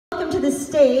welcome to the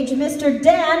stage Mr.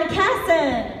 Dan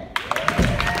Cassin.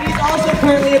 He's also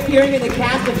currently appearing in the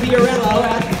cast of Fiorello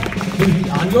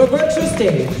at On Your Virtue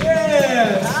stage.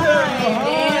 Yes!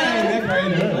 Hi, Nick, how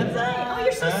you doing? What's up? Oh,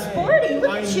 you're so sporty.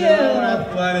 Look at you.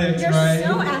 Athletics, You're right?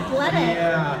 so athletic.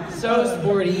 Yeah. So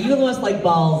sporty. You must like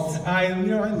balls. I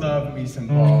love me some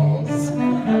balls.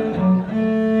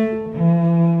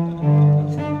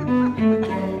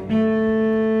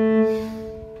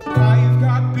 I've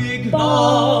got big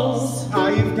Balls.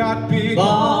 I've got big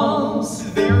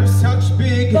Balls. They're such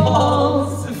big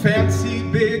Balls. Fancy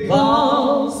big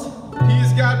Balls.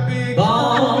 He's got big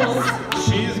Balls.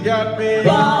 She's got big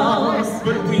Balls.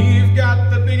 But we've got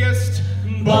the biggest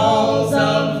Balls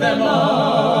of them all.